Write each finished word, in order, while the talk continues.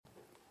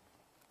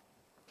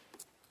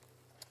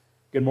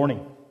Good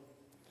morning.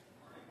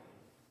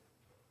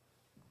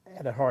 I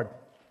had a hard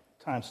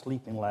time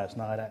sleeping last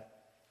night.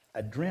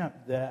 I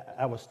dreamt that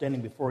I was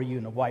standing before you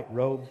in a white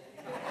robe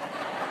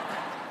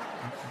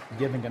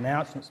giving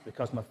announcements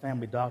because my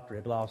family doctor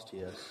had lost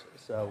his.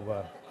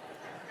 So,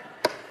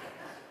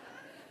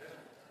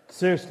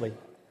 seriously,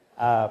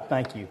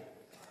 thank you.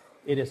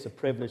 It is a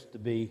privilege to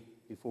be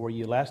before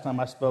you. Last time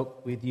I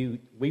spoke with you,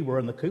 we were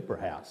in the Cooper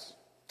house,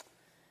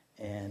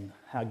 and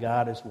how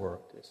God has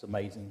worked. It's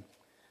amazing.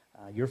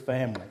 Your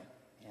family.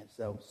 And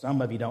so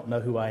some of you don't know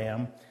who I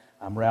am.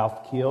 I'm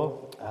Ralph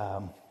Kill.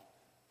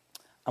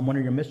 I'm one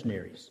of your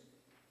missionaries.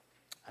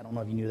 I don't know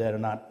if you knew that or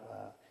not.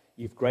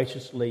 You've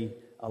graciously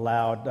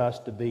allowed us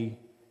to be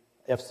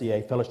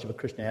FCA, Fellowship of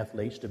Christian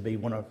Athletes, to be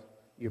one of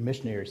your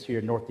missionaries here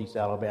in Northeast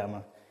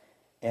Alabama.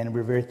 And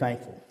we're very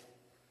thankful.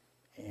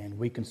 And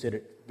we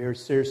consider very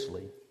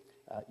seriously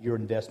your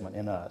investment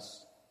in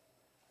us.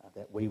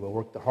 That we will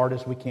work the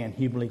hardest we can,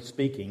 humanly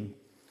speaking,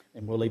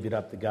 and we'll leave it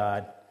up to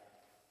God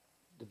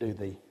to do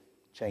the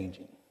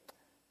changing.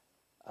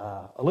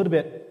 A little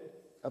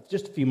bit, of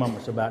just a few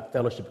moments about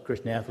Fellowship of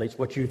Christian Athletes,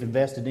 what you've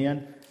invested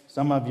in.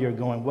 Some of you are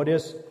going, what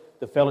is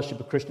the Fellowship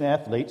of Christian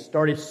Athletes?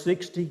 Started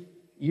 60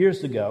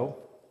 years ago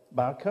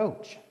by a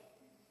coach.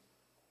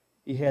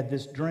 He had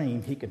this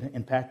dream he could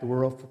impact the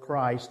world for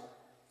Christ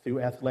through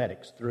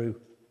athletics, through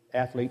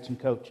athletes and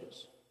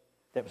coaches.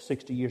 That was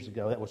 60 years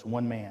ago. That was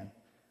one man.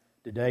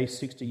 Today,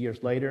 60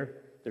 years later,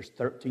 there's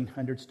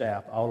 1,300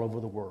 staff all over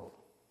the world.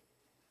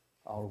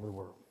 All over the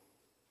world.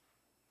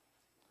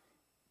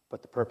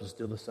 But the purpose is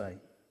still the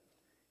same.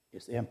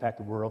 It's to impact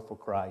the world for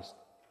Christ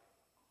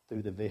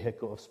through the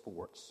vehicle of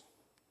sports.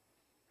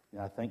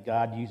 And I think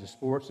God uses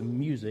sports and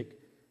music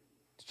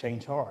to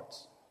change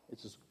hearts.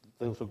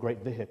 Those are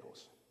great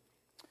vehicles.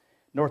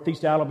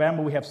 Northeast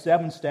Alabama, we have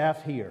 7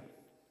 staff here.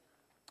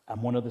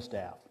 I'm one of the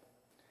staff.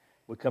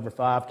 We cover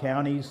 5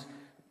 counties,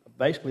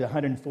 basically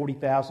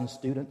 140,000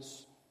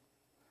 students.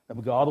 Then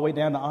we go all the way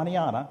down to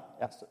Aniana,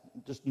 that's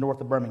just north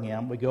of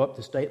Birmingham. We go up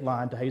the state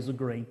line to Hazel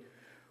Green.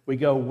 We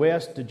go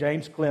west to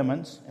James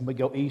Clemens, and we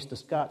go east to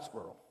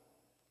Scottsboro.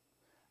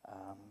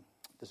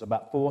 There's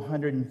about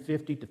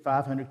 450 to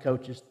 500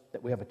 coaches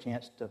that we have a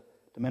chance to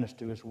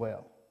minister to as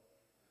well.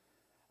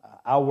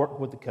 I'll work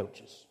with the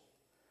coaches.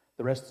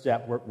 The rest of the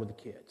staff work with the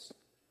kids.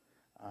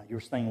 You're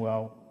saying,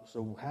 well,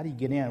 so how do you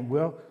get in?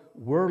 Well,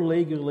 we're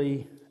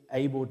legally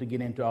able to get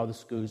into all the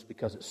schools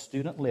because it's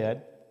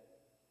student-led.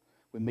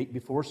 We meet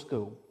before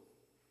school,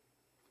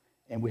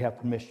 and we have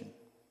permission.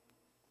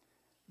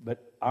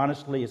 But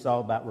honestly, it's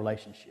all about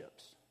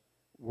relationships.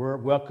 We're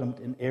welcomed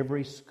in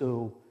every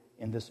school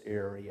in this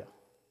area.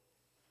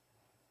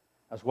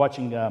 I was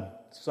watching a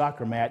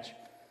soccer match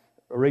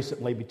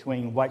recently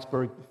between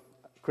Whitesburg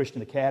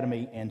Christian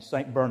Academy and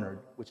St. Bernard,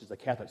 which is a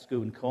Catholic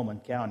school in Coleman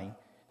County.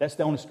 That's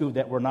the only school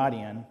that we're not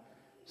in.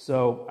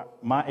 So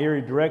my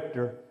area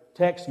director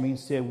texted me and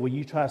said, will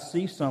you try to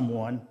see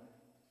someone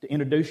to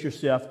introduce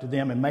yourself to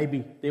them, and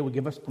maybe they will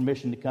give us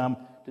permission to come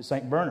to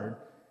St. Bernard.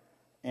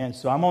 And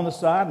so I'm on the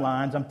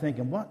sidelines. I'm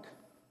thinking, what?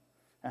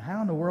 Now,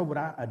 how in the world would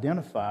I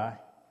identify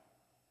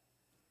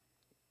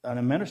an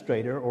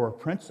administrator or a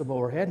principal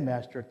or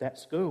headmaster at that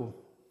school?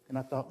 And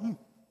I thought,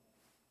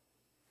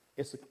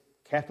 it's a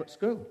Catholic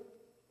school.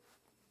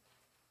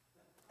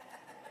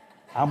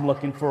 I'm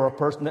looking for a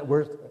person that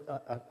wears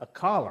a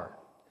collar.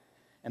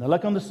 And I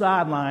look on the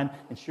sideline,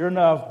 and sure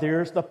enough,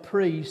 there's the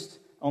priest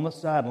on the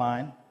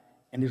sideline,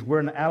 and he's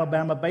wearing an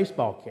Alabama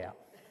baseball cap.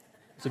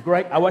 It's a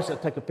great, I wish I'd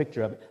take a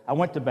picture of it. I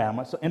went to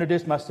Bama, so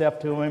introduced myself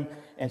to him,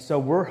 and so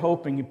we're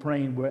hoping and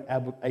praying we're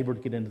able to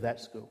get into that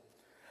school.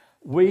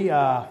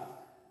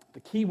 The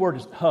key word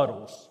is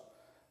huddles.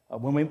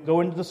 When we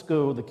go into the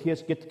school, the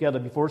kids get together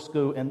before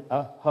school in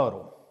a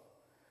huddle.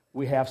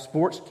 We have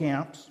sports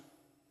camps.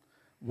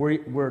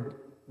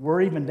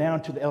 We're even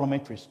down to the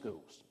elementary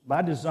schools.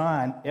 By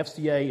design,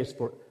 FCA is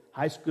for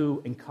high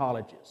school and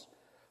colleges.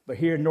 But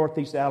here in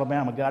Northeast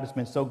Alabama, God has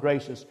been so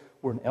gracious.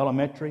 We're in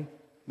elementary,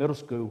 middle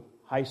school,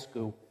 high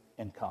school,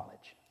 and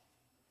college.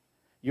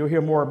 You'll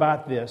hear more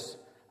about this.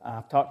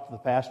 I've talked to the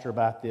pastor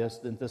about this.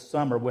 Then this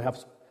summer, we'll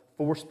have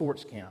 4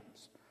 sports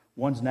camps.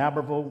 One's in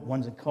Albertville,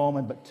 one's in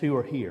Coleman, but 2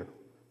 are here,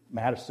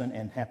 Madison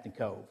and Hampton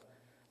Cove.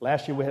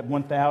 Last year, we had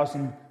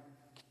 1,000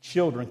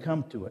 children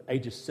come to it,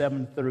 ages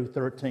 7 through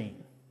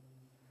 13.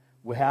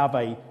 We have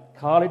a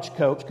college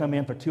coach come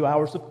in for 2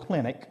 hours of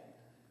clinic,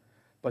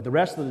 but the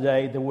rest of the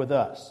day, they're with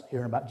us,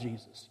 hearing about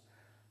Jesus.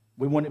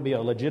 We want it to be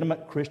a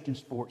legitimate Christian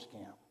sports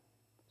camp.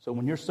 So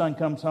when your son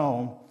comes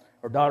home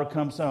or daughter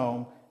comes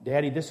home,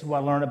 Daddy, this is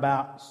what I learned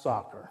about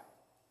soccer,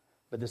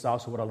 but this is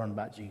also what I learned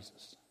about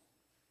Jesus.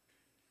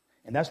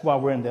 And that's why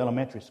we're in the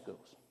elementary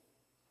schools.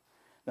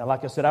 Now,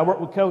 like I said, I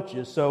work with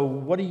coaches, so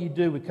what do you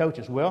do with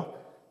coaches? Well,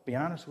 be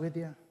honest with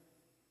you,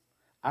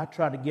 I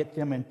try to get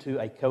them into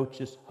a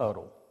coach's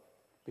huddle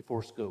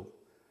before school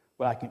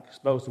where I can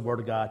expose the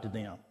Word of God to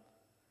them.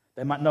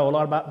 They might know a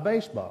lot about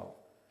baseball,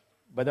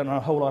 but they don't know a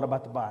whole lot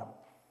about the Bible.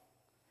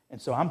 And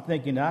so I'm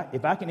thinking,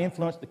 if I can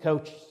influence the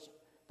coaches,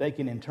 they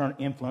can in turn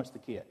influence the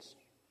kids.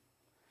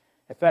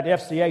 In fact,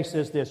 FCA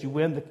says this: you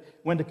win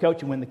the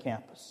coach, you win the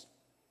campus.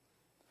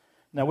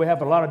 Now, we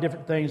have a lot of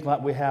different things,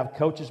 like we have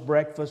coaches'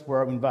 breakfast,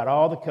 where we invite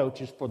all the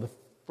coaches for the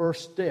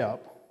first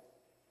step.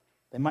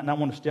 They might not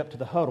want to step to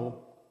the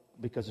huddle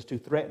because it's too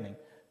threatening,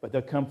 but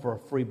they'll come for a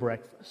free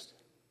breakfast.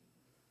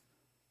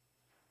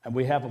 And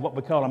we have what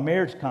we call a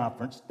marriage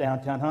conference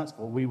downtown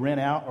Huntsville. We rent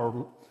out,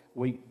 or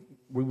we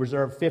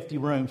reserve 50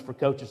 rooms for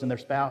coaches and their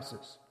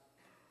spouses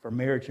for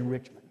marriage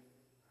enrichment.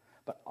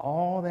 But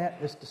all that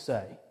is to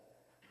say,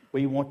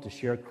 we want to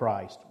share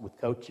Christ with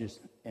coaches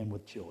and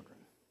with children.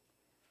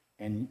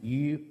 And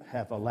you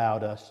have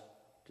allowed us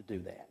to do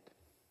that.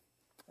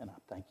 And I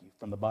thank you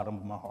from the bottom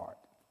of my heart.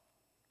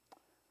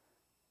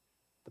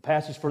 The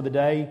passage for the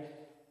day,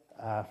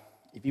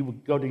 if you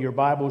would go to your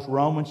Bibles,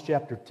 Romans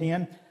chapter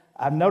 10.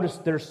 I've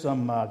noticed there's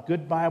some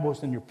good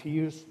Bibles in your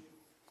pews.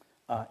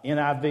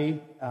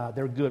 NIV,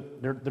 they're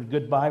good. They're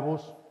good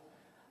Bibles.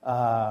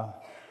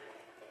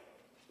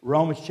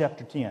 Romans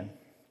chapter 10,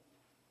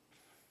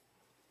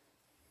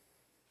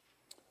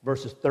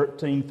 verses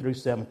 13 through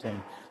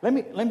 17. Let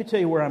me tell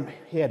you where I'm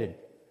headed.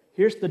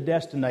 Here's the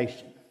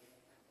destination.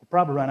 We'll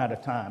probably run out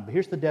of time, but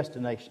here's the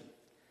destination.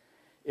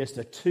 It's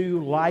the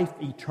two life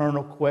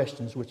eternal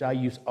questions which I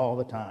use all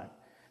the time.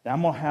 Now,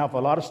 I'm going to have a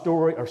lot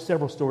of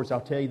several stories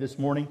I'll tell you this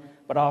morning,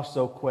 but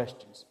also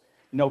questions.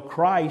 You know,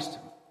 Christ,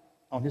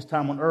 on his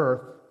time on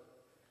earth,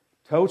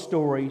 told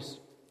stories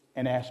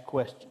and asked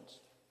questions.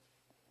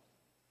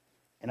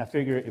 And I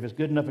figure if it's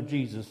good enough for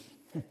Jesus,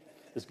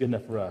 it's good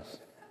enough for us.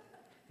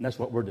 And that's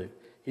what we're doing.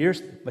 Here's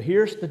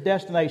the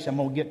destination I'm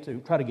going to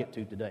try to get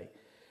to today.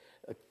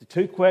 The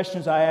two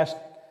questions I ask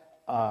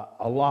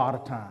a lot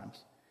of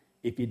times.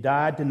 If you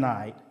died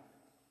tonight,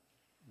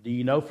 do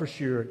you know for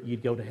sure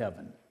you'd go to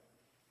heaven?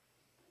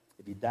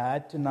 If you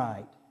died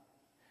tonight,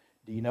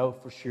 do you know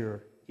for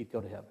sure you'd go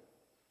to heaven?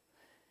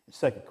 The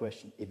second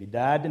question, if you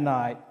died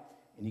tonight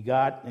and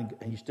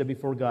you stood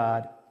before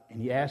God and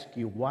he asked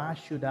you, why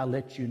should I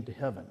let you into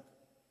heaven?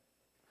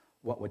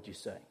 What would you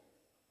say?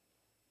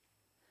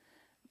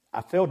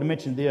 I failed to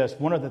mention this.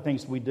 One of the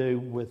things we do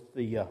with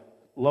the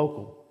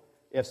local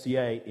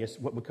FCA is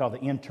what we call the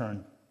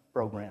intern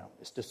program.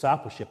 It's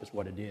discipleship is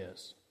what it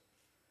is.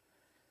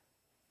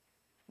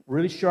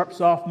 Really sharp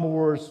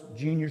sophomores,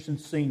 juniors, and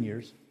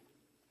seniors,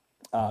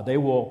 they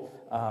will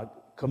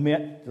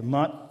commit the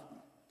month,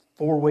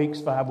 4 weeks,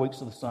 5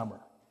 weeks of the summer.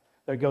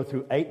 They go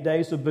through 8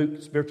 days of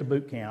spiritual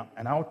boot camp,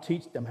 and I'll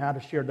teach them how to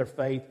share their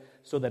faith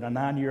so that a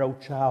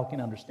 9-year-old child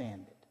can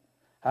understand it.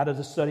 How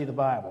to study the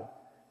Bible,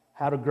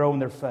 how to grow in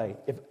their faith.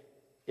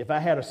 If I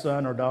had a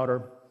son or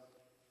daughter,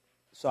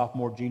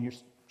 sophomore,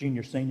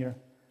 junior, senior,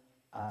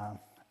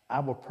 I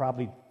would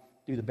probably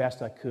do the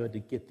best I could to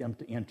get them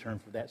to intern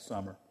for that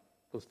summer,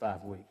 those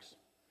 5 weeks.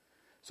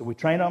 So we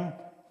train them.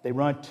 They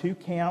run 2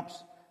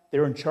 camps.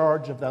 They're in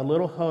charge of that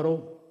little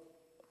huddle,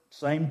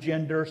 same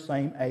gender,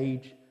 same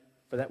age,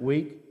 for that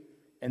week.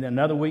 And then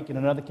another week in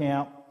another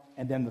camp.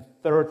 And then the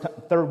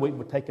third week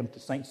we'll take them to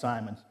St.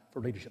 Simon's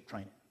for leadership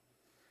training.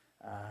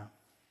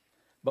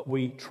 But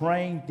we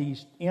train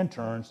these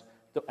interns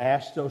to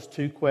ask those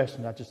 2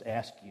 questions I just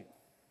asked you.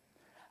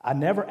 I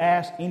never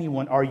ask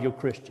anyone, are you a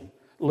Christian?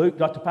 Luke,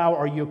 Dr. Powell,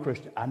 are you a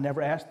Christian? I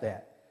never ask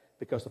that.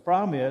 Because the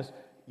problem is,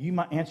 you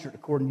might answer it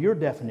according to your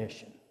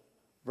definition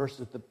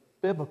versus the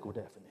biblical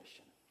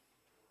definition.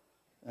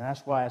 And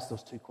that's why I asked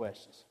those 2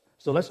 questions.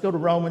 So let's go to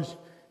Romans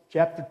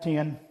chapter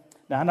 10.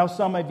 Now, I know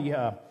some of you,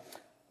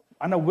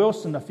 I know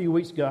Wilson a few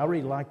weeks ago, I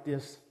really liked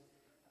this.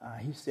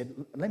 He said,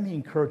 let me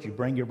encourage you,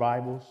 bring your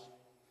Bibles.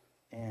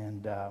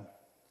 And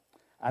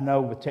I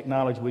know with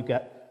technology, we've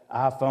got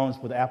iPhones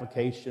with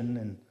application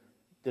and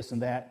this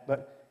and that.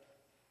 But,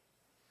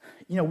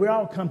 you know, we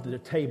all come to the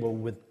table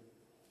with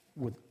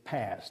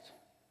past.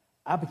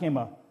 I became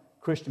a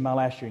Christian my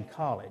last year in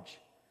college.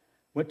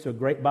 Went to a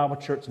great Bible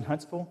church in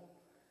Huntsville,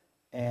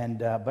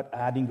 but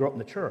I didn't grow up in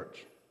the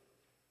church.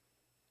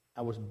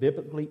 I was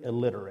biblically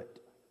illiterate.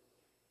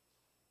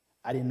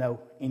 I didn't know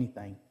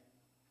anything.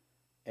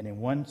 And then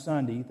one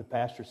Sunday, the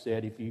pastor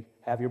said, if you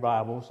have your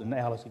Bibles, and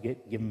Alice had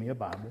given me a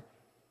Bible,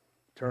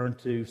 turn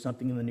to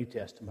something in the New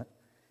Testament.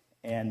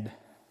 And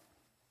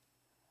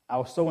I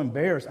was so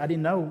embarrassed, I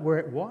didn't know where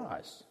it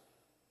was.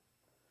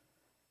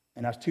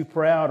 And I was too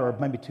proud or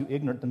maybe too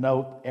ignorant to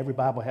know every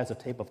Bible has a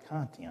table of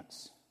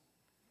contents.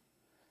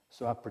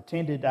 So I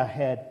pretended I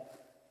had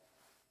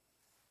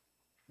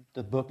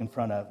the book in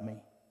front of me.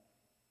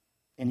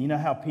 And you know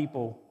how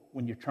people,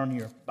 when you're turning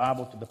your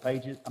Bible to the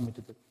pages,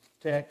 to the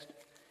text,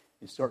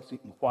 it starts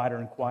getting quieter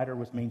and quieter,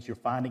 which means you're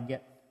finding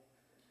it.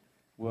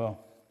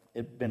 Well,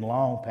 it'd been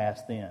long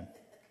past then.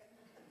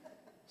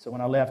 So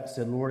when I left, I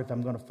said, Lord, if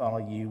I'm going to follow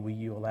you, will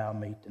you allow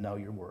me to know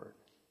your word?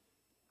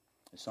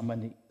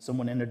 And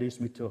someone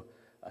introduced me to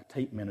a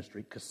tape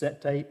ministry,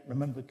 cassette tape.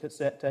 Remember the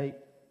cassette tape?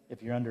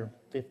 If you're under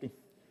 50,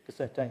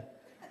 cassette tape.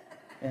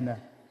 And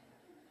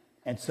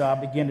so I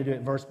began to do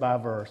it verse by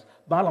verse.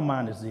 Bottom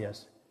line is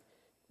this.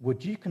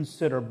 Would you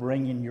consider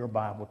bringing your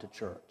Bible to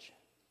church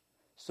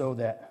so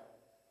that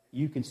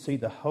you can see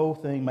the whole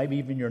thing, maybe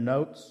even your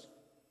notes,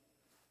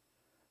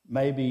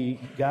 Maybe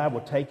God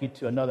will take you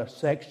to another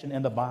section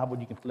in the Bible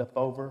you can flip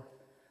over.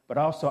 But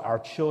also our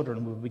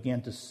children will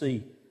begin to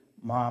see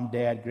mom,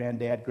 dad,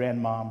 granddad,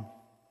 grandmom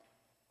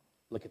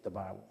look at the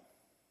Bible.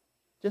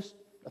 Just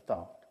a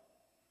thought.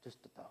 Just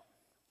a thought.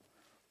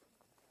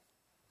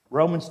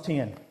 Romans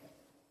 10,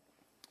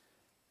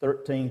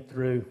 13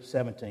 through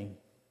 17.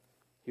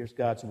 Here's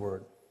God's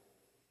word.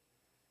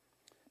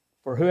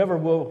 For whoever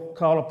will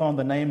call upon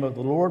the name of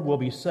the Lord will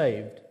be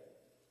saved.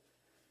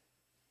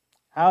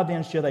 How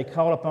then shall they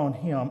call upon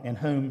him in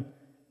whom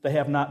they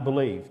have not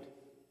believed?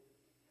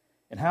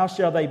 And how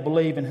shall they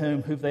believe in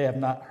whom they have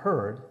not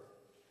heard?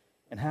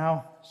 And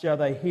how shall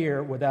they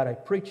hear without a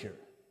preacher?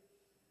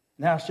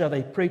 And how shall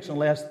they preach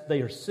unless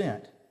they are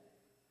sent?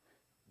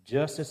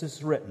 Just as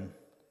it's written,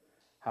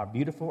 how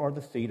beautiful are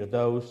the feet of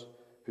those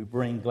who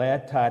bring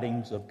glad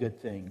tidings of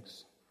good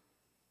things.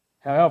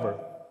 However,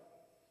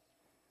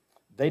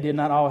 they did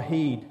not all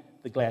heed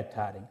the glad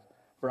tidings.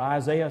 For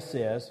Isaiah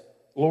says,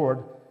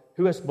 Lord,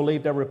 who has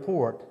believed our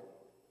report?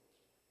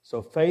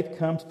 So faith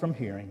comes from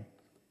hearing,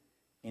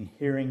 and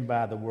hearing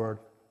by the word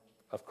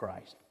of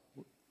Christ.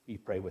 You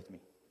pray with me.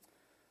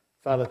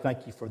 Father,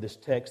 thank you for this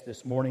text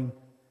this morning.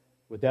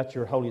 Without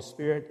your Holy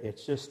Spirit,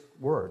 it's just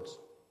words.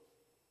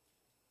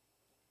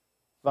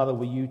 Father,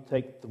 will you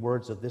take the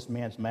words of this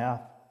man's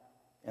mouth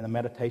and the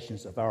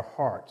meditations of our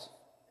hearts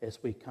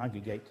as we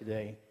congregate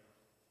today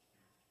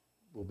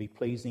will be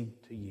pleasing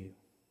to you.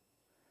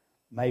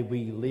 May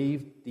we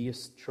leave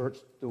these church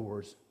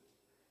doors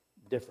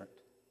different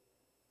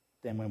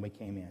than when we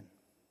came in.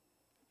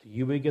 To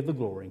you we give the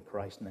glory in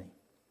Christ's name.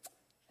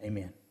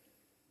 Amen.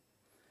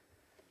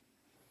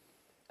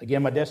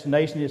 Again, my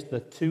destination is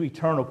the two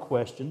eternal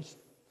questions.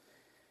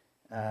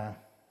 And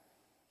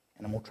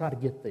I'm going to try to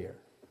get there.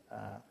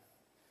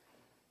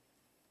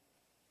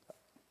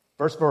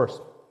 First verse.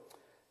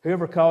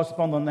 Whoever calls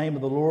upon the name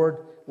of the Lord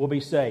will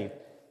be saved.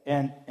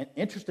 And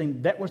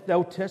interesting, that was the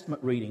Old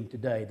Testament reading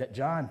today that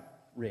John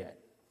read.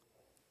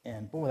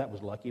 And boy, that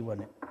was lucky,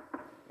 wasn't it?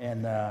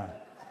 And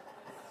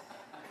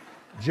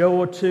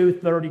Joel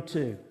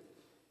 2:32.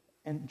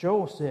 And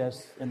Joel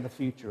says in the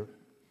future,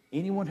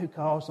 anyone who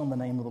calls on the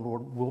name of the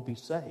Lord will be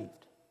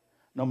saved.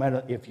 No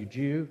matter if you're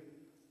Jew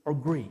or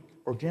Greek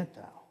or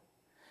Gentile.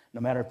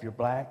 No matter if you're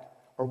black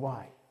or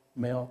white,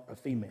 male or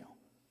female,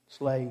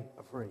 slave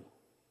or free.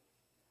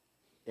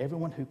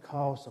 Everyone who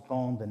calls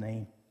upon the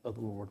name of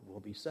the Lord will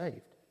be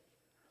saved.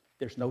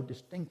 There's no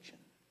distinction.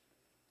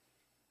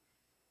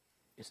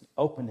 It's an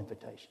open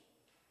invitation.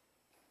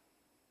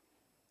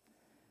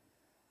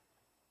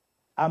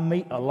 I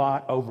meet a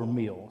lot over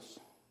meals.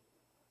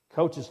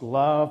 Coaches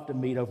love to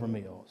meet over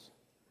meals.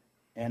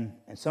 And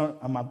some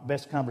of my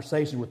best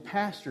conversations with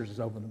pastors is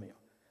over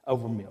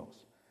meals.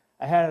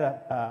 I had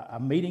a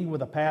meeting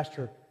with a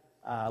pastor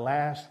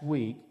last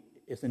week.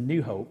 It's in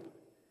New Hope.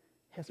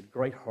 He has a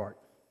great heart.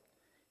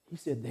 He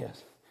said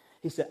this.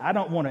 He said, I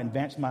don't want to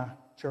advance my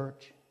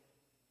church.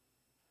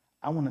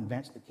 I want to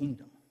advance the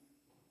kingdom.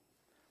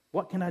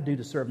 What can I do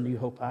to serve New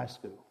Hope High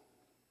School?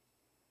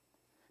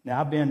 Now,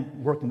 I've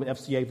been working with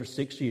FCA for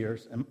 6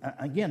 years. And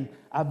again,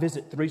 I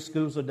visit 3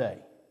 schools a day.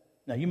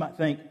 Now, you might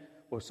think,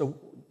 well, so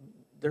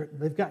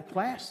they've got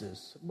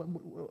classes.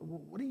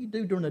 What do you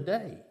do during the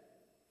day?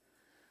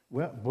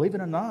 Well, believe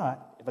it or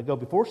not, if I go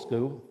before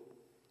school,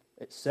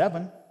 at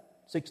 7,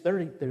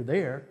 6:30, they're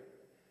there.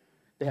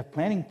 They have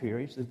planning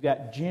periods. They've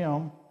got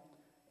gym.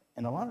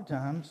 And a lot of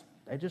times,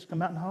 they just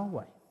come out in the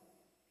hallway.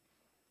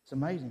 It's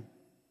amazing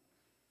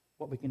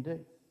what we can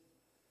do.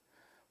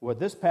 Well,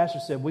 this pastor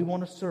said, we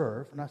want to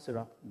serve. And I said,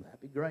 oh,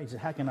 that'd be great. He said,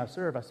 how can I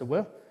serve? I said,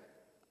 well,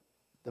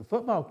 the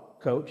football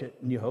coach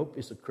at New Hope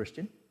is a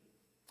Christian.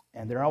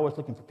 And they're always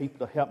looking for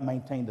people to help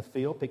maintain the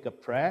field, pick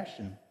up trash.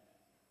 And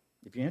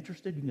if you're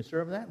interested, you can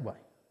serve that way.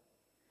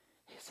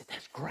 He said,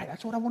 that's great.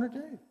 That's what I want to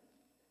do.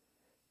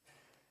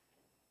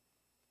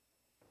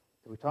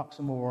 So we talked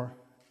some more.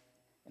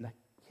 And I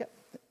kept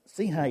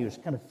seeing how he was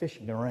kind of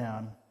fishing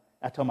around.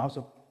 I told him I was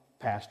a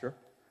pastor.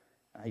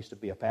 I used to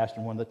be a pastor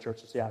in one of the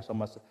churches. I told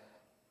him I was a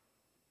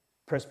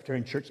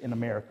Presbyterian Church in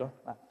America.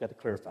 I've got to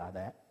clarify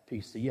that.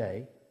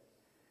 PCA.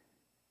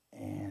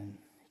 And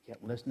he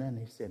kept listening. And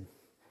he said,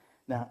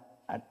 now,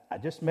 I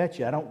just met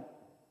you. I don't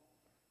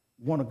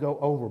want to go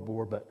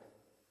overboard, but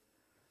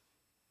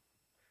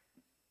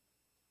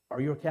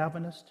are you a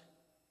Calvinist?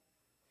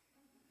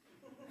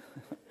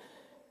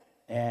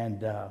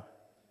 And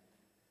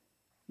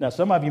now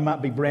some of you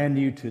might be brand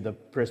new to the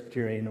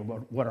Presbyterian, or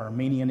what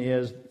Arminian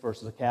is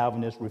versus a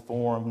Calvinist,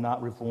 Reformed,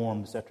 not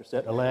Reformed, etc.,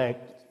 etc.,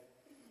 elect,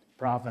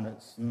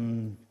 providence,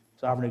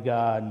 sovereignty of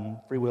God, and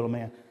free will of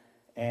man.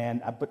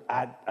 And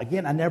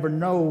I never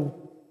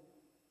know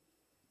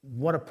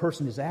what a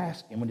person is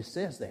asking when he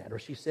says that or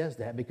she says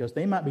that, because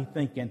they might be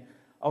thinking,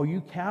 oh,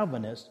 you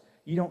Calvinists,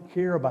 you don't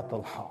care about the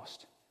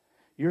lost.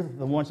 You're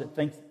the ones that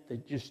think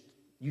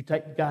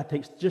that God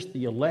takes just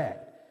the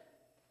elect,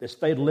 that's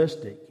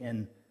fatalistic.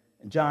 And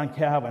John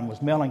Calvin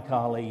was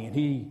melancholy, and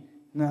he,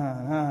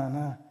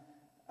 no.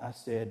 I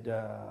said,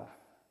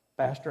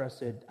 Pastor, I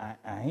said,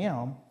 I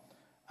am,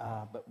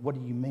 but what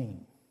do you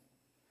mean?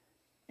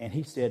 And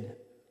he said,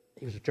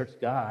 he was a church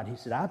guy, he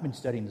said, I've been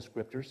studying the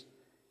scriptures,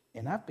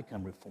 and I've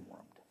become reformed.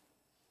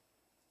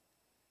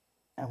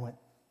 I went,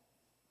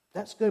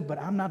 that's good, but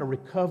I'm not a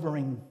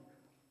recovering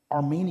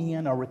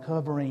Arminian or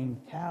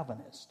recovering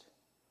Calvinist.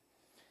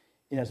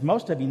 And as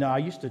most of you know, I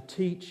used to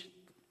teach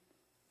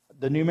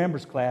the new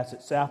members class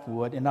at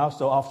Southwood and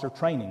also officer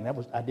training.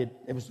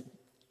 It was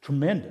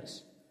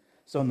tremendous.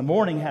 So in the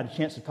morning, I had a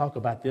chance to talk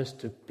about this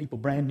to people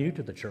brand new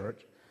to the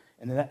church.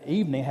 And then that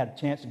evening, I had a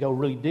chance to go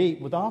really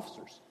deep with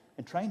officers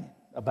and training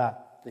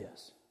about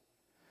this.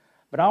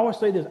 But I always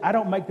say this, I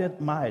don't make that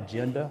my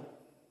agenda.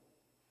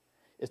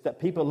 It's that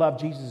people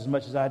love Jesus as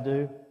much as I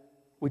do.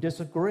 We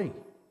disagree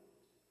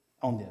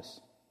on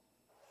this.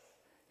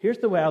 Here's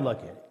the way I look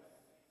at it.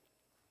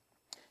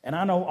 And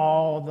I know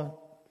all the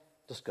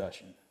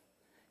discussion.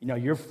 You know,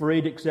 you're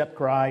free to accept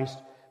Christ,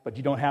 but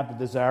you don't have the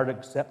desire to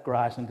accept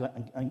Christ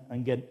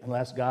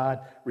unless God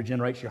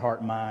regenerates your heart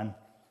and mind.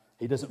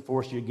 He doesn't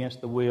force you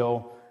against the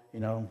will, you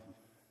know,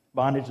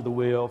 bondage of the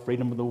will,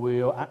 freedom of the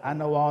will. I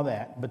know all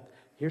that, but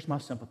here's my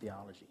simple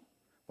theology.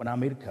 When I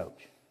meet a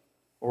coach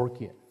or a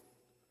kid,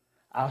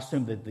 I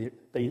assume that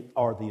they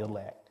are the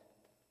elect.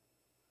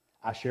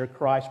 I share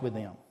Christ with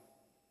them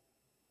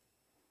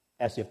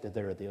as if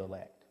they're the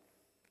elect.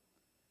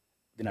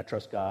 Then I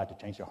trust God to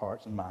change their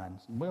hearts and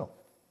minds and will.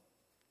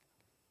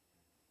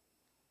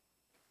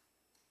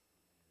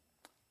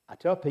 I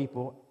tell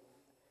people,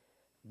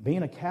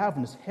 being a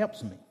Calvinist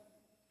helps me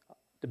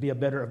to be a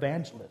better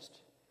evangelist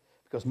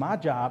because my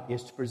job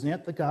is to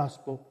present the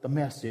gospel, the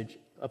message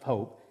of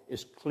hope,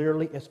 as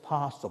clearly as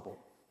possible.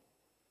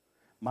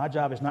 My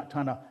job is not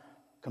trying to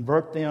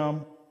convert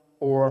them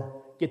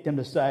or get them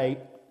to say,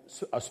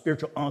 a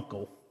spiritual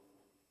uncle,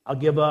 I'll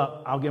give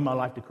up, I'll give my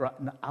life to Christ.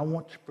 No, I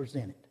want to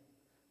present it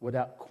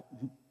without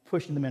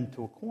pushing them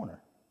into a corner.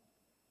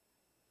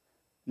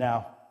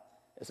 Now,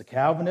 as a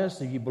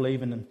Calvinist, if you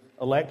believe in an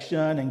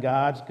election and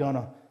God's going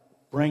to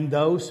bring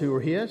those who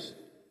are His,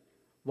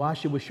 why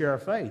should we share our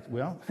faith?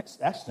 Well,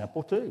 that's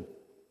simple too.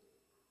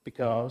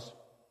 Because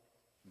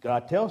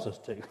God tells us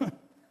to.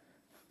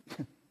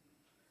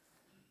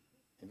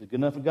 If it's good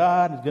enough for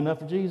God, it's good enough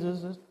for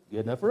Jesus, it's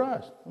good enough for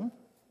us.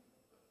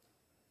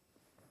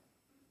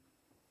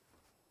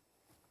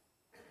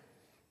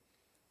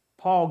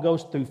 Paul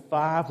goes through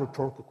 5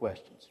 rhetorical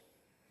questions.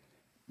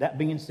 That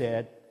being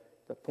said,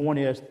 the point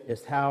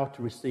is how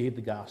to receive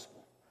the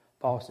gospel.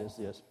 Paul says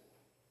this.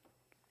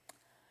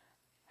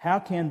 How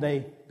can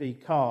they be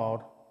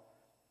called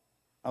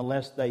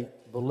unless they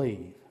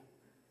believe?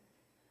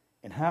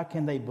 And how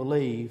can they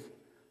believe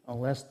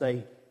unless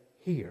they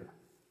hear?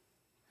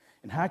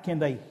 And how can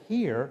they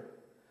hear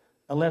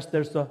unless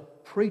there's a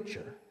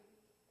preacher?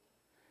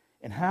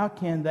 And how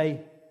can they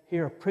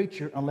hear a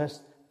preacher unless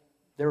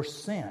they're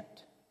sent?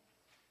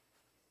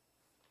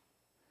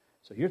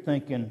 So you're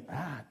thinking,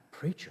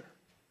 preacher,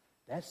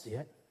 that's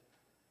it.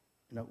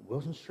 You know,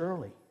 Wilson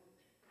Shirley,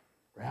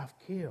 Ralph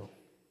Kill,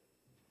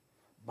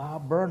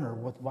 Bob Burner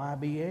with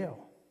YBL,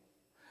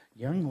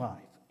 Young Life,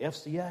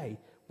 FCA.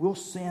 We'll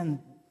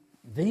send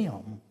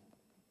them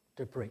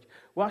to preach.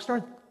 Well, I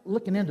started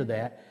looking into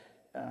that.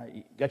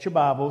 You got your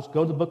Bibles,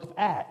 go to the book of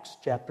Acts,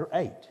 chapter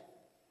 8.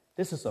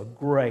 This is a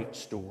great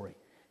story.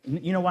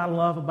 You know what I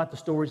love about the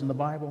stories in the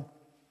Bible?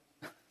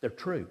 They're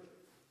true.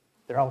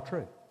 They're all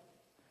true.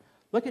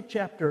 Look at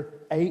chapter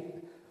 8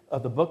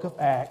 of the book of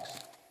Acts.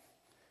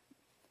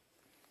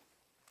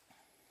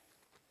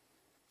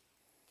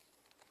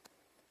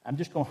 I'm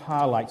just going to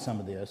highlight some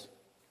of this.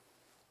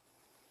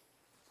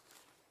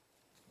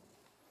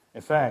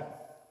 In fact,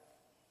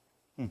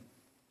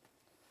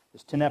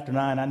 it's 10 after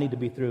 9. I need to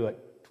be through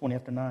at 20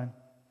 after 9.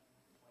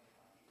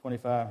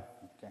 25.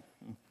 Okay.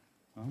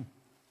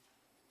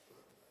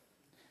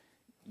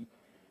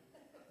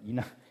 You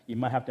know, you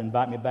might have to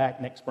invite me back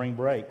next spring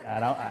break. I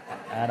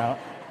don't.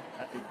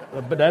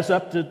 But that's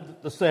up to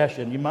the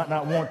session. You might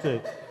not want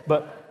to.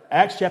 But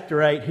Acts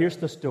chapter 8, here's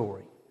the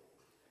story.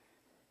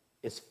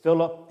 It's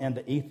Philip and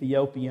the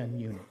Ethiopian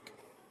eunuch.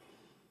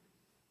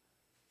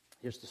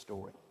 Here's the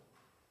story.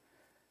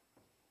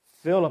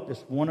 Philip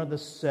is one of the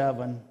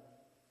 7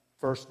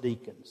 first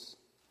deacons.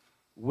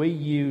 We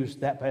use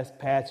that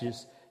passage.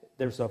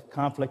 There's a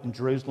conflict in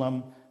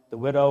Jerusalem. The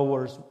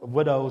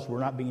widows were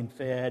not being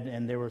fed,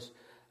 and there was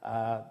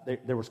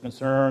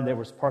concern. There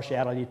was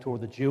partiality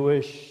toward the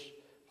Jewish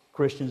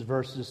Christians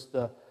versus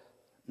the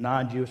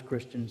non-Jewish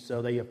Christians.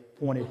 So they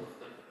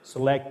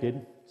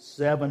selected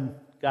 7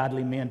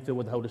 godly men filled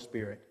with the Holy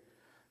Spirit.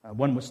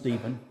 One was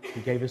Stephen,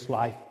 who gave his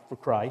life for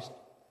Christ.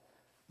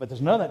 But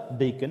there's another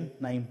deacon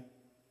named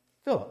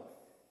Philip.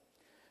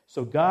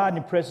 So God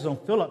impresses on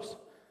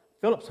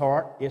Philip's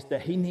heart is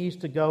that he needs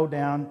to go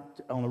down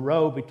on the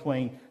road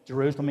between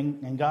Jerusalem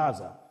and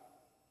Gaza.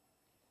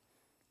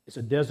 It's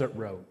a desert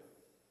road.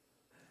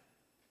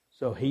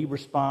 So he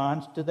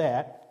responds to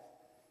that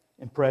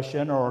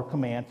impression or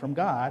command from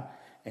God,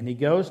 and he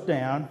goes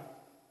down,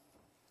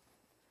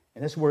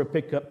 and this is where we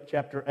pick up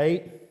chapter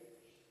 8,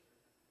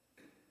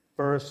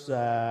 verse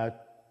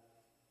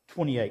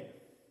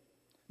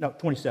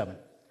 27.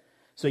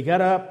 So he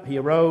got up, he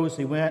arose,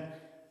 he went,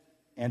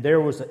 And there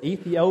was an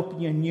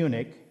Ethiopian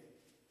eunuch,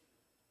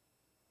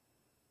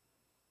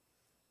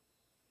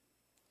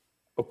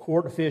 a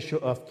court official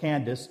of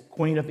Candace,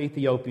 queen of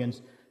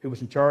Ethiopians, who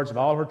was in charge of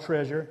all her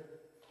treasury,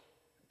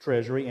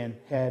 and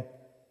had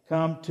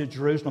come to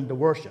Jerusalem to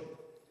worship.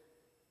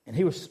 And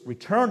he was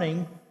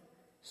returning,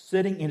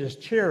 sitting in his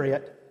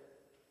chariot,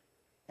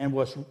 and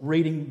was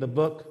reading the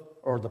book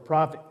or the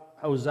prophet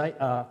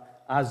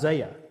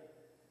Isaiah.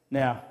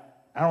 Now,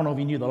 I don't know if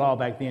you knew the law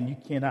back then. You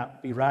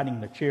cannot be riding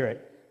in the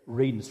chariot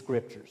reading the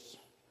scriptures,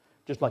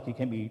 just like you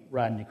can't be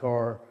riding your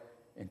car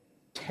and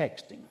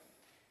texting.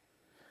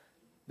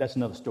 That's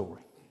another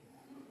story.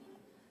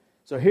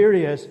 So here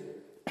it is.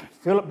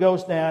 Philip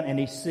goes down and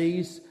he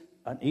sees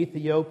an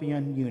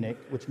Ethiopian eunuch,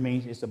 which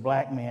means it's a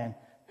black man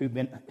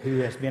who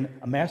has been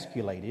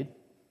emasculated,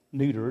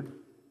 neutered,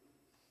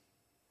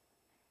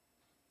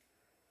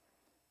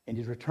 and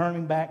he's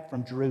returning back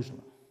from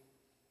Jerusalem.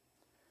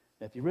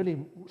 Now, if you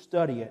really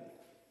study it,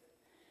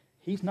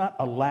 he's not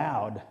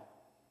allowed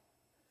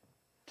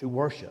to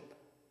worship,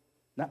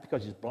 not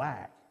because he's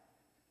black,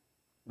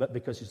 but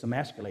because he's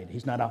emasculated.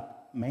 He's not a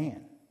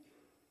man.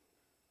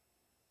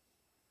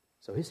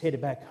 So he's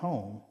headed back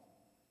home,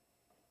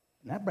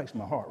 and that breaks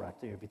my heart right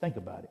there if you think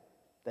about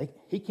it.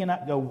 He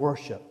cannot go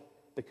worship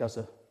because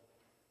of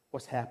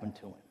what's happened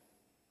to him.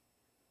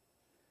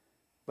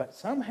 But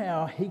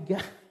somehow he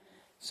got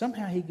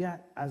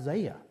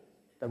Isaiah,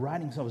 the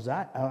writings of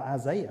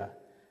Isaiah.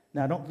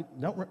 Now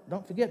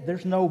don't forget,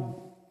 there's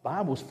no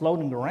Bibles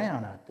floating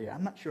around out there.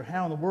 I'm not sure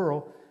how in the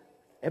world.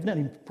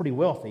 Evidently pretty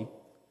wealthy,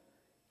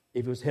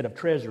 if he was head of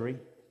treasury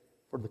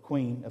for the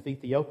queen of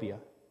Ethiopia.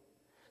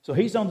 So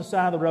he's on the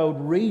side of the road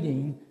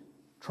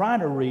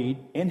trying to read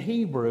in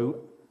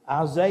Hebrew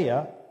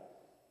Isaiah,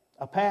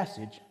 a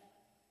passage.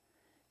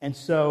 And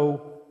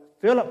so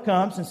Philip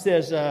comes and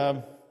says,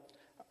 do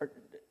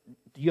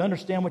you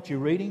understand what you're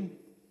reading?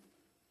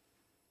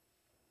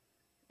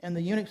 And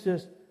the eunuch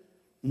says,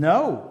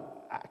 no,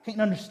 I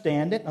can't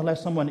understand it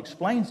unless someone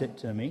explains it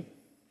to me.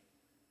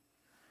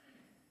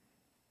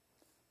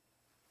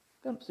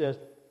 Philip says,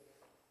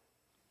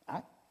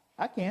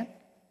 I can't.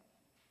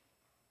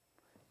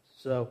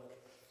 So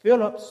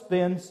Philip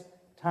spends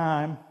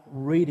time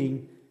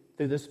reading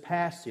through this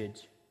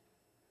passage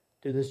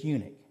to this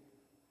eunuch.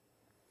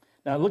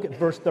 Now look at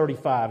verse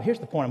 35. Here's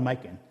the point I'm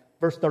making.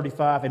 Verse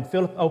 35, and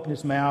Philip opened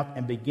his mouth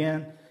and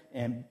beginning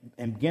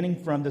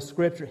from the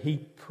scripture, he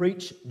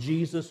preached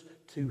Jesus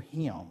to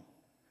him.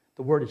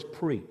 The word is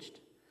preached.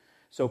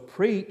 So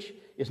preach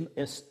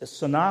is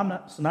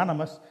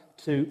synonymous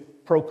to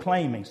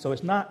proclaiming. So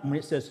it's not, when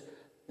it says,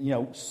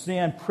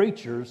 send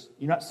preachers,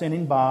 you're not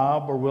sending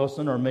Bob or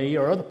Wilson or me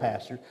or other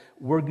pastors.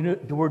 We're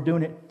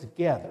doing it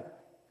together.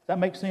 Does that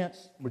make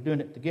sense? We're doing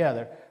it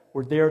together.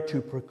 We're there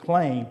to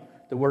proclaim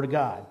the Word of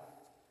God.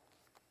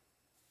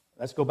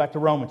 Let's go back to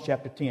Romans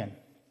chapter 10.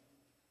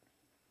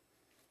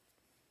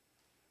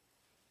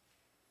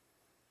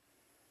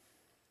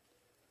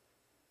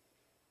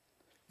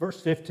 Verse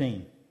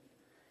 15.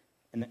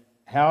 And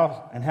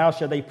how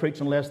shall they preach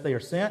unless they are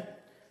sent?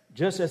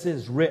 Just as it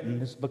is written in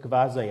this book of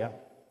Isaiah,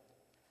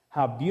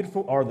 how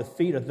beautiful are the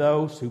feet of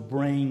those who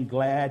bring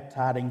glad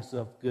tidings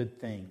of good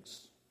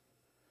things.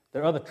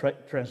 There are other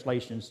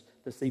translations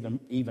that's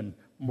even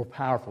more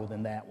powerful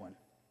than that one.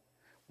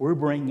 We're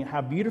bringing,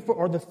 how beautiful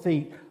are the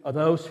feet of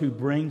those who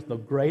bring the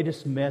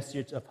greatest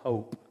message of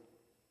hope.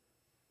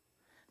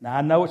 Now,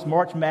 I know it's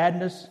March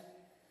Madness,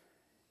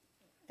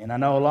 and I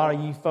know a lot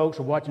of you folks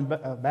are watching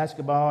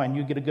basketball, and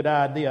you get a good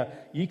idea.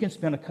 You can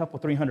spend a couple,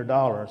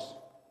 $300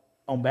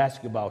 on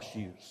basketball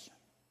shoes,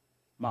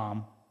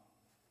 Mom.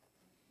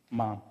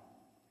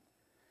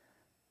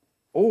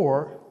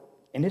 Or,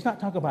 and he's not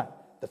talking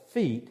about the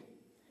feet,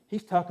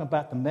 he's talking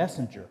about the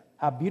messenger.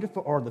 How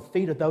beautiful are the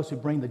feet of those who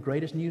bring the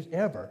greatest news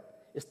ever.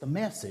 It's the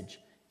message,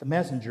 the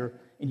messenger,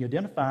 and you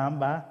identify them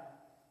by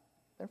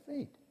their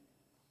feet.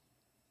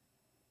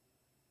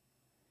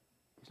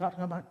 He's not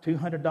talking about a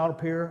 $200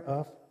 pair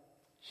of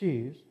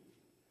shoes.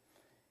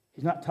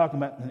 He's not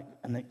talking about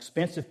an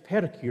expensive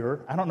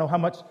pedicure. I don't know how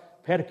much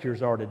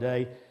pedicures are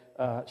today.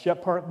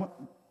 Shep Park,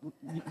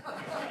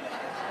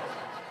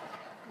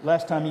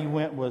 last time you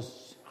went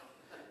was...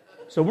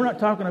 So we're not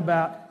talking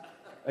about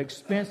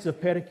expensive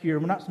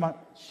pedicure. We're not talking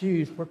about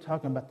shoes. We're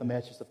talking about the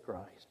message of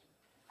Christ.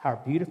 How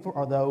beautiful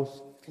are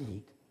those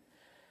feet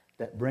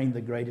that bring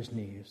the greatest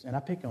news. And I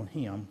pick on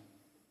him.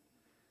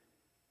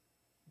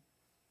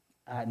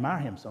 I admire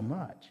him so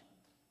much.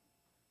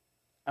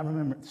 I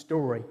remember the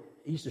story.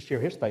 He used to share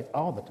his faith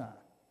all the time.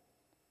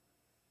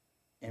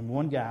 And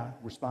one guy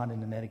responded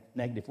in a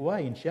negative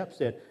way. And Shep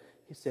said,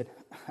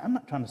 I'm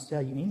not trying to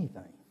sell you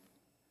anything.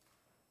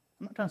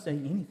 I'm not trying to sell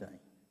you anything.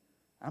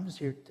 I'm just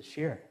here to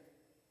share it.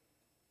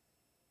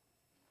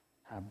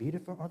 How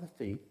beautiful are the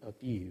feet of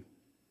you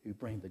who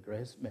bring the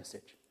greatest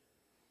message.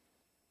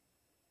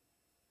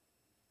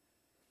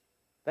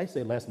 They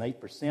say less than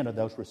 8% of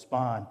those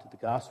respond to the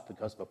gospel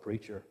because of a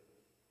preacher.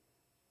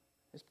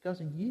 It's because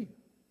of you.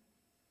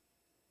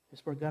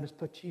 It's where God has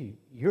put you.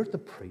 You're the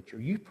preacher.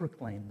 You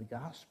proclaim the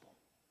gospel.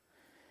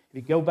 If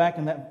you go back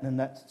in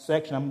that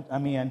section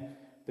I'm in,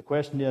 the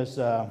question is,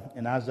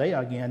 in Isaiah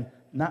again,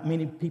 not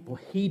many people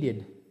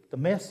heeded the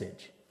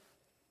message.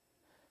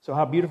 So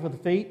how beautiful the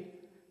feet,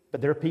 but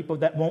there are people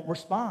that won't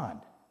respond.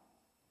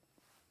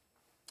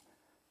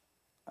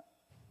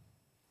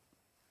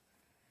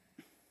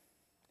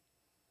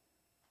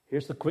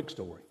 Here's the quick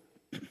story.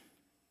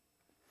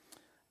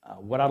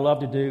 What I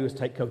love to do is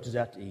take coaches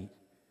out to eat,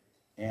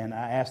 and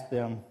I ask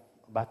them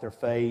about their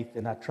faith,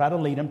 and I try to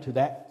lead them to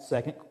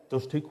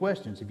those two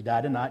questions. If you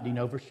die tonight, do you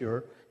know for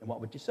sure, and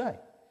what would you say?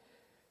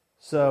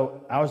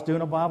 So I was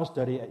doing a Bible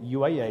study at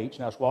UAH,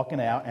 and I was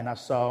walking out, and I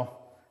saw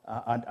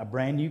a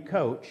brand new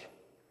coach,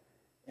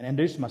 and I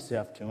introduced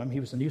myself to him. He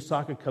was a new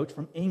soccer coach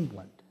from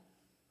England,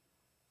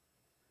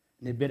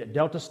 and he'd been at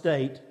Delta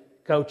State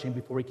coaching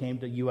before he came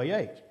to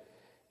UAH.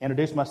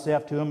 Introduced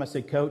myself to him. I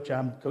said, Coach,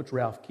 I'm Coach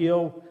Ralph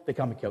Kill. They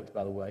call me Coach,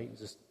 by the way. It's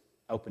just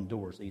open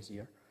doors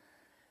easier.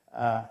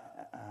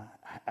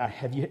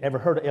 Have you ever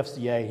heard of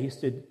FCA? He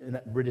said in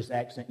that British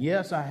accent,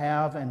 yes, I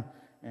have.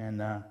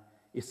 And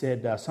he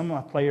said, some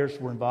of my players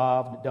were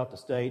involved at Delta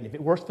State, and if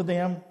it works for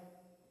them,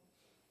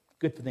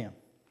 good for them.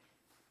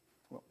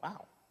 Well,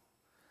 wow.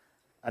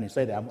 I didn't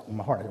say that in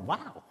my heart. I said,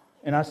 wow.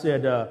 And I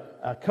said,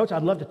 Coach,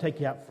 I'd love to take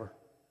you out for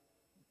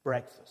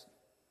breakfast.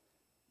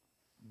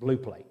 Blue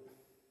Plate.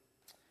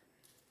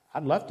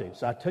 I'd love to.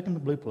 So I took him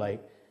to Blue Plate,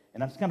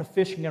 and I was kind of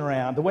fishing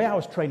around. The way I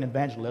was trained in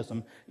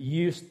evangelism,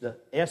 you used the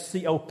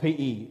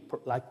SCOPE,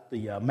 like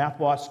the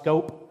mouthwash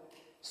scope.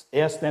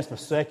 S stands for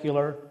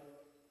secular,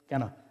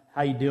 kind of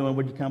how you doing,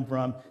 where'd you come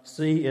from.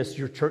 C is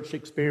your church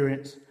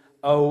experience.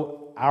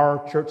 O,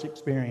 our church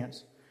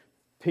experience.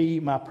 P,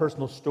 my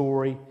personal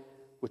story,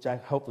 which I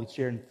hopefully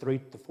share in 3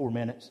 to 4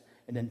 minutes.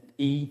 And then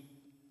E,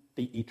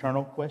 the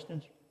eternal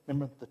questions.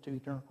 Remember the 2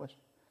 eternal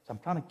questions? So I'm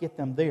trying to get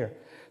them there.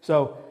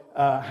 So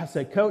I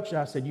said, Coach,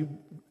 I said, you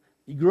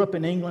grew up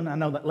in England. I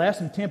know that less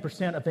than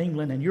 10% of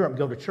England and Europe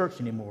go to church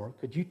anymore.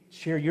 Could you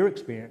share your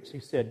experience? He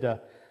said,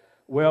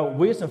 well,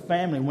 we as a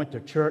family went to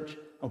church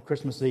on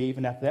Christmas Eve,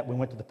 and after that we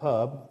went to the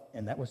pub,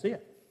 and that was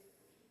it.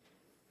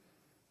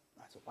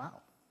 I said, wow.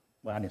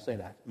 Well, I didn't say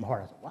that. In my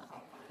heart, I said, wow.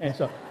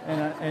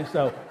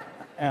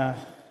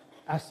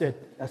 I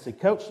said,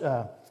 Coach,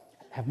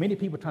 have many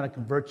people trying to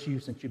convert you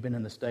since you've been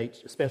in the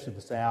States, especially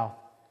the South?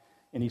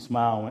 And he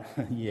smiled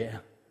and went, yeah.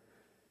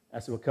 I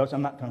said, well, Coach,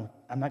 I'm not going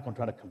to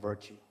try to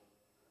convert you,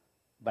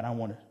 but I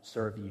want to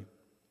serve you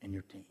and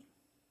your team.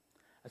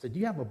 I said, do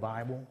you have a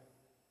Bible?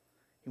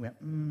 He went,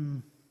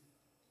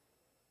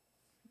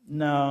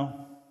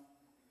 no.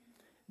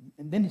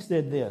 And then he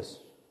said this.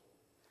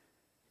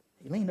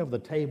 He leaned over the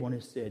table and he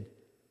said,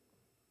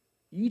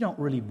 you don't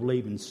really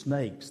believe in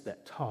snakes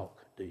that talk,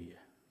 do you?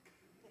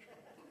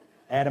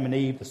 Adam and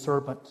Eve, the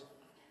serpent.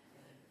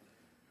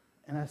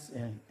 And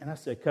I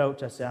said,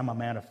 Coach, I'm a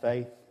man of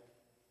faith.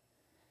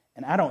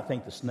 And I don't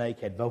think the snake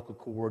had vocal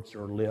cords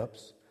or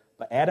lips,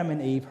 but Adam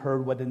and Eve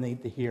heard what they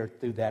needed to hear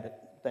through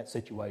that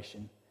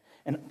situation.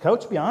 And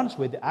Coach, to be honest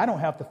with you, I don't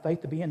have the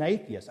faith to be an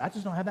atheist. I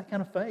just don't have that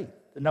kind of faith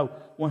to know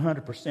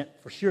 100%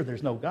 for sure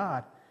there's no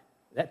God.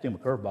 That threw me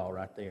a curveball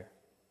right there.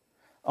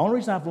 The only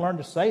reason I've learned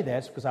to say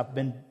that is because I've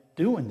been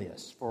doing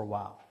this for a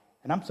while.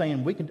 And I'm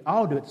saying we can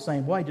all do it the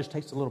same way, it just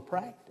takes a little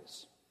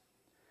practice.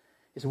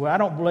 He said, well, I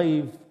don't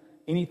believe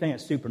anything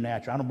that's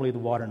supernatural. I don't believe the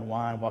water and the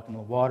wine, walking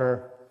on the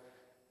water.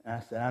 And I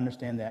said, I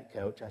understand that,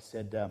 Coach. I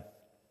said,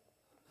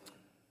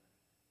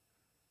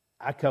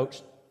 I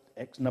coached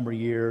X number of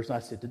years. I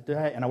said,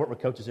 today, and I work with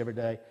coaches every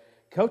day.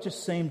 Coaches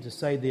seem to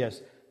say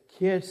this,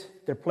 kids,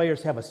 their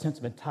players have a sense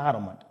of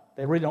entitlement.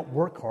 They really don't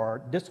work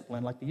hard,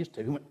 discipline like they used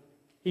to.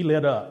 He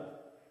lit up.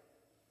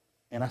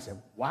 And I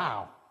said,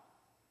 wow.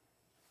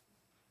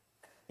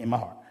 In my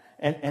heart.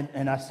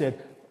 And I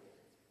said,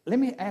 let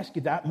me ask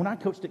you that. When I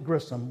coached at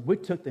Grissom, we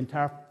took the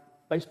entire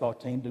baseball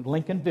team to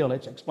Lincoln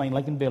Village, explained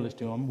Lincoln Village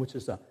to him, which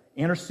is an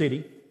inner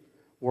city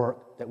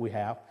work that we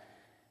have,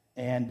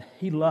 and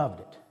he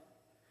loved it.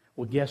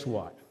 Well, guess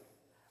what?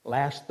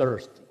 Last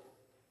Thursday,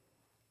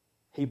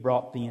 he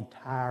brought the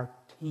entire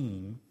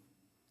team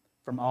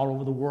from all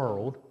over the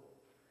world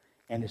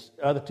and his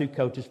other 2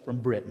 coaches from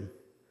Britain.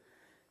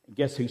 And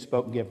guess who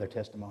spoke and gave their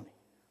testimony?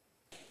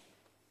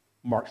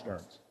 Mark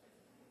Stearns.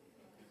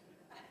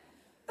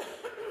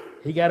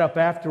 He got up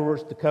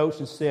afterwards, the coach,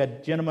 and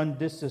said, gentlemen,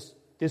 this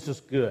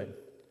is good.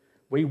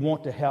 We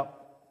want to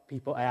help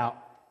people out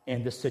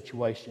in this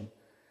situation.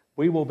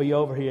 We will be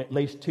over here at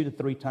least 2 to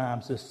 3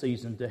 times this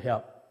season to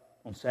help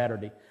on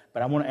Saturday.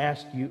 But I want to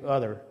ask you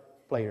other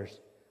players,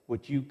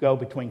 would you go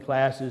between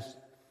classes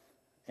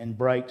and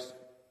breaks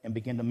and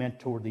begin to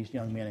mentor these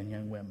young men and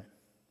young women?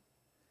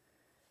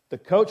 The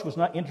coach was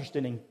not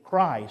interested in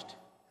Christ,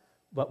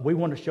 but we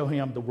want to show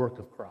him the work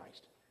of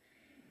Christ.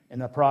 In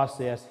the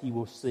process, he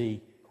will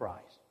see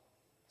Christ.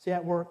 See how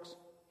it works?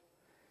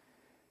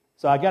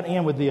 So I got to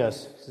end with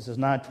this. This is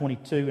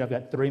 9:22. I've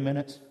got 3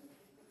 minutes.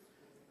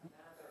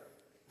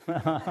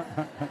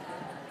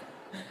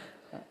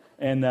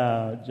 And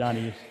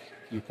Johnny,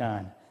 you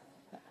kind.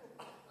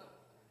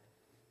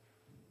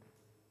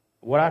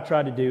 what I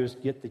try to do is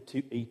get the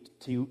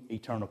two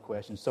eternal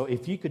questions. So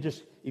if you could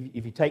just,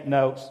 if you take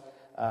notes,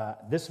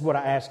 this is what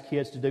I ask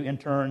kids to do,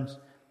 interns,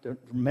 to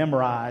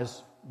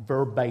memorize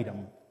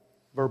verbatim.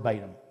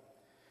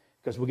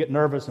 Because we get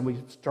nervous and we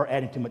start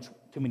adding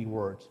too many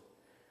words.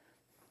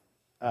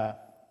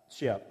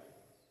 Shep,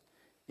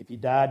 if you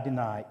died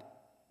tonight,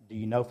 do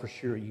you know for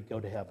sure you go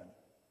to heaven?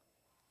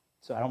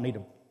 So I don't need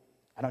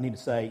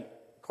to say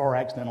car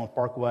accident on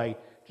Parkway.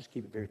 Just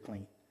keep it very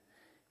clean.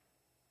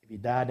 If you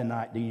died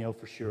tonight, do you know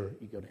for sure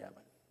you go to heaven?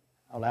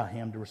 I'll allow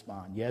him to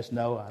respond. Yes,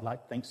 no, I'd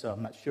like to think so.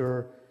 I'm not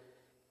sure.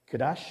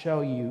 Could I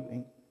show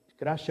you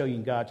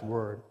in God's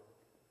Word?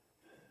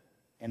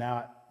 And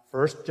now,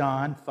 1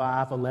 John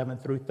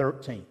 5:11 through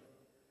 13.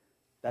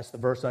 That's the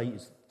verse I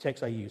use,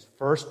 text I use.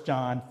 1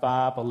 John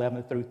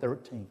 5:11 through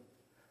 13.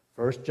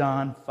 1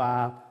 John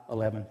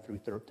 5:11 through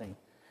 13.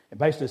 It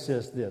basically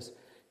says this: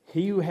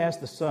 He who has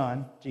the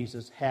Son,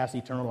 Jesus, has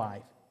eternal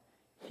life.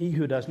 He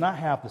who does not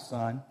have the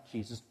Son,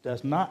 Jesus,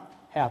 does not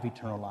have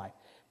eternal life.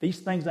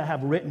 These things I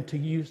have written to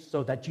you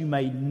so that you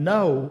may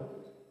know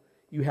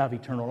you have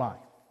eternal life.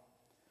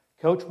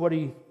 Coach, what do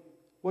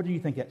you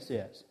think that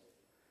says?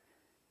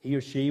 He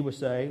or she would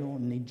say, well,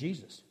 I need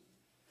Jesus.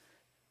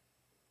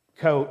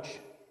 Coach,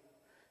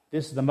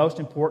 this is the most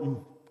important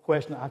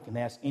question I can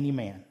ask any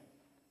man.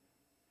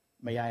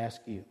 May I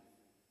ask you?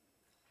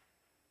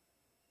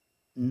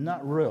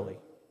 Not really.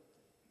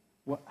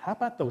 Well, how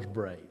about those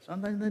Braves?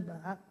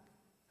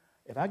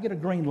 If I get a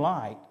green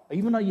light, or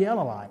even a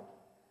yellow light,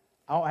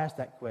 I'll ask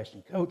that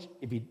question. Coach,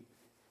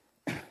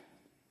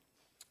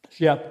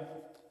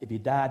 Shep, if you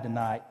died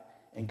tonight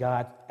and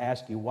God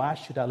asked you, why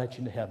should I let you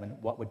into heaven,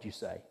 what would you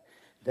say?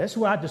 That's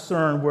where I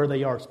discern where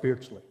they are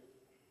spiritually.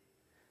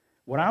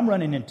 What I'm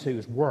running into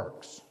is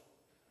works.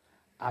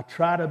 I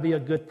try to be a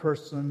good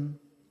person.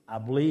 I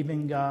believe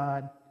in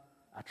God.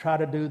 I try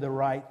to do the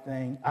right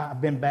thing. I've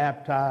been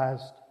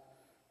baptized.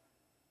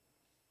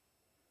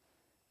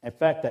 In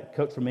fact, that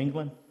coach from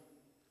England,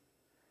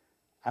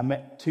 I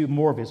met two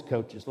more of his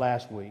coaches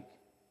last week,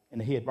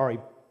 and he had already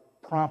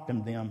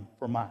prompted them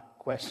for my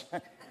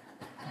question.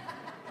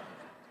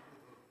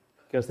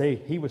 Because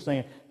he was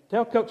saying,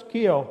 tell Coach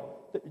Kill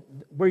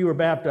where you were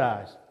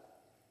baptized,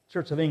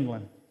 Church of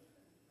England.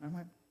 I'm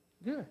like,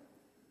 good.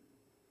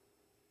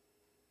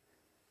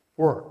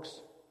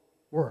 Works.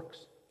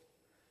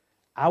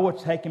 I would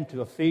take him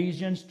to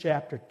Ephesians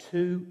chapter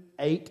 2,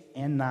 8,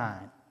 and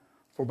 9.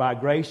 For by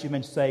grace you've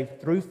been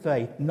saved through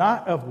faith,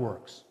 not of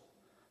works,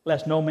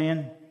 lest no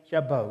man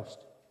shall boast.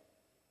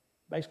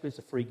 Basically, it's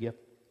a free gift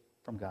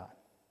from God.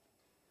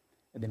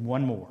 And then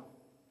one more.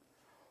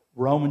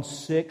 Romans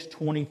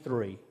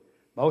 6:23.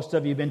 Most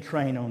of you have been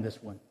trained on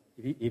this one.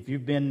 If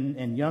you've been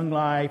in Young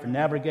Life or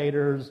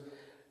Navigators,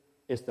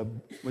 it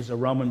was a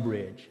Roman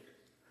bridge.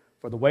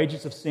 For the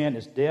wages of sin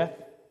is death,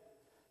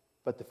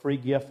 but the free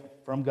gift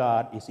from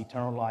God is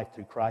eternal life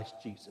through Christ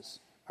Jesus,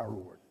 our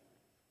Lord.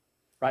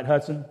 Right,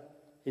 Hudson?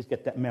 He's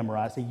got that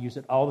memorized. He uses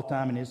it all the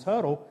time in his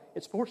huddle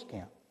at sports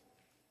camp.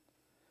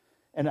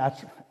 And I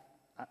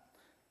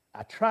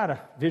try to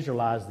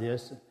visualize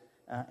this,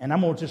 and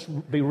I'm going to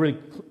just be really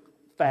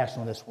fast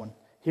on this one.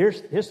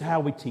 Here's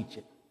how we teach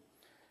it.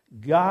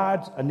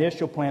 God's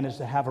initial plan is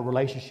to have a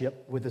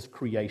relationship with His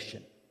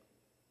creation.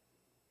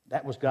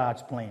 That was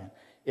God's plan.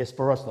 It's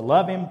for us to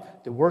love Him,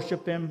 to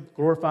worship Him,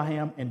 glorify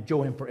Him, and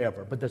enjoy Him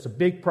forever. But there's a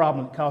big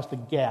problem that caused a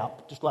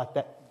gap, just like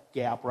that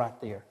gap right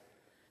there.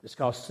 It's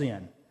called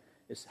sin.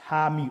 It's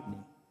high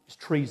mutiny. It's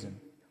treason.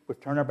 We've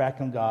turned our back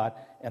on God,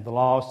 and the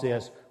law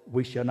says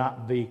we shall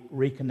not be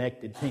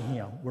reconnected to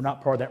Him. We're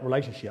not part of that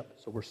relationship.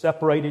 So we're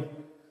separated.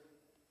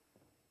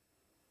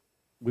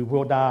 We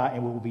will die,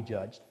 and we will be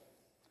judged.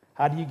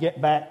 How do you get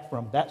back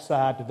from that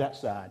side to that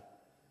side?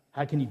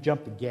 How can you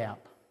jump the gap?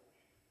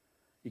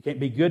 You can't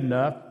be good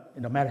enough,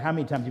 and no matter how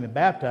many times you've been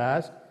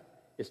baptized,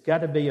 it's got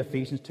to be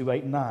Ephesians 2,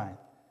 8, and 9.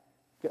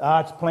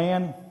 God's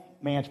plan,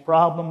 man's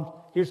problem,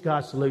 here's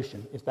God's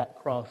solution. It's that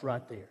cross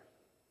right there.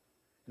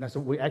 And that's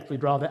what we actually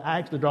draw that. I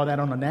actually draw that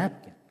on a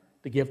napkin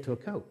to give to a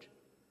coach.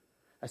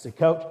 I said,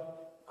 Coach,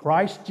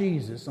 Christ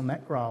Jesus on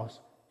that cross,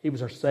 He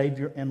was our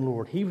Savior and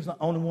Lord. He was the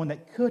only one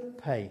that could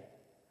pay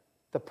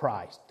the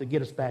price to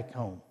get us back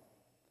home.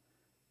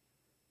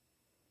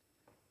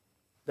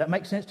 That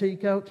make sense to you,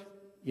 Coach?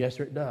 Yes,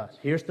 sir, it does.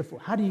 Here's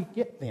how do you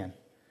get then?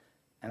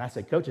 And I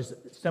said, Coach, it's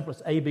as simple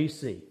as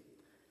ABC.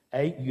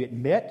 A, you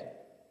admit,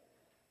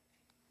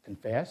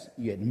 confess.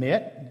 You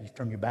admit, you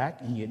turn your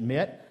back and you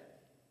admit,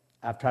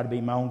 I've tried to be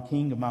my own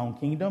king of my own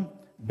kingdom.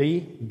 B,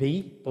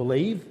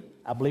 believe.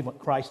 I believe what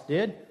Christ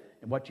did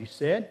and what you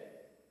said.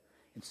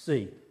 And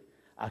C,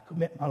 I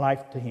commit my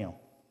life to Him,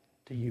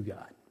 to you,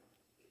 God.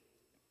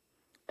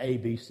 A,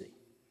 B, C.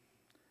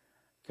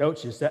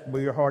 Coach, is that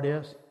where your heart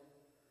is?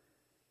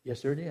 Yes,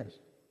 sir, it is.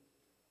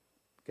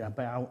 Can I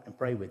bow and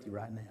pray with you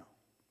right now?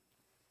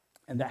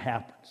 And that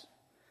happens.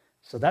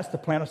 So that's the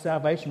plan of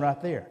salvation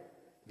right there.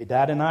 If you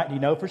die tonight, you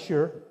know for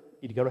sure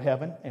you'd go to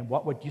heaven. And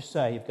what would you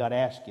say if God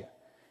asked you?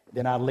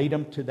 Then I'd lead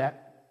them to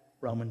that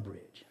Roman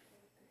bridge.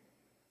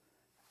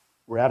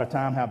 We're out of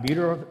time. How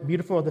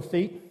beautiful are the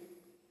feet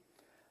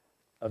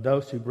of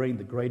those who bring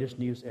the greatest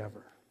news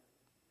ever,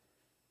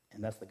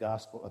 and that's the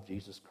gospel of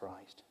Jesus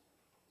Christ.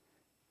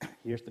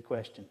 Here's the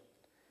question.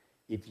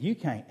 If you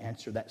can't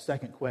answer that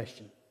second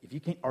question, if you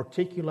can't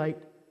articulate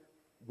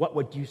what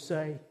would you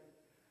say,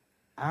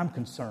 I'm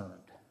concerned.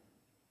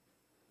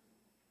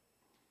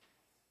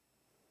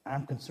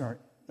 I'm concerned.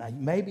 Now,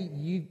 maybe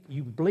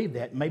you believe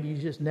that. Maybe you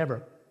just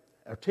never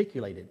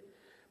articulated.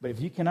 But if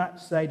you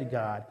cannot say to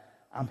God,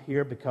 I'm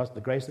here because of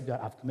the grace of God,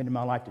 I've committed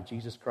my life to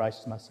Jesus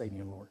Christ as my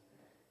Savior and Lord.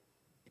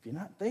 If you're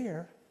not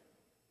there,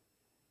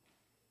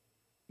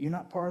 you're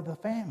not part of the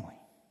family.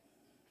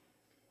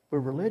 We're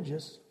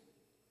religious,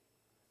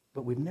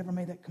 but we've never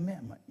made that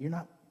commitment. You're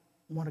not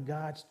one of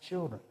God's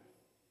children.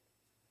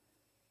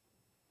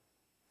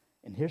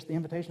 And here's the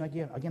invitation I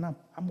give. Again,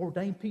 I'm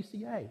ordained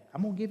PCA.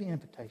 I'm going to give you an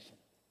invitation.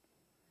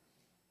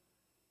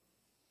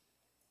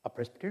 A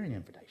Presbyterian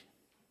invitation.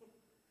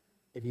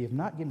 If you have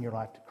not given your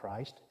life to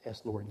Christ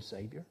as Lord and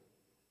Savior,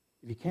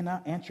 if you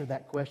cannot answer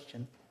that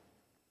question,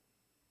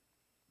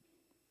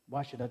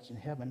 why should us in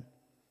heaven?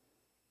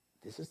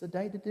 This is the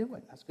day to do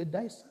it. That's a good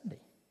day, Sunday.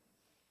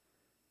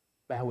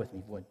 Bow with me,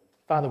 if you would.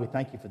 Father, we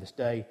thank you for this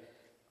day.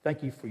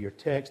 Thank you for your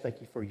text.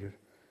 Thank you for your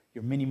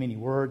many, many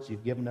words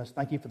you've given us.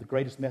 Thank you for the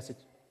greatest message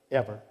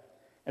ever.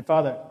 And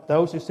Father,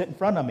 those who sit in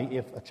front of me,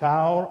 if a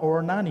child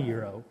or a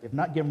 90-year-old have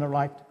not given their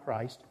life to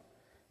Christ,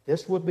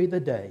 this would be the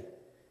day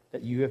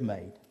that you have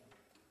made.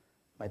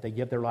 May they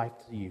give their life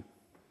to you.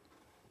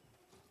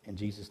 In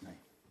Jesus' name,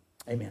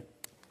 amen.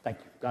 Thank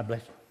you. God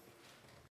bless you.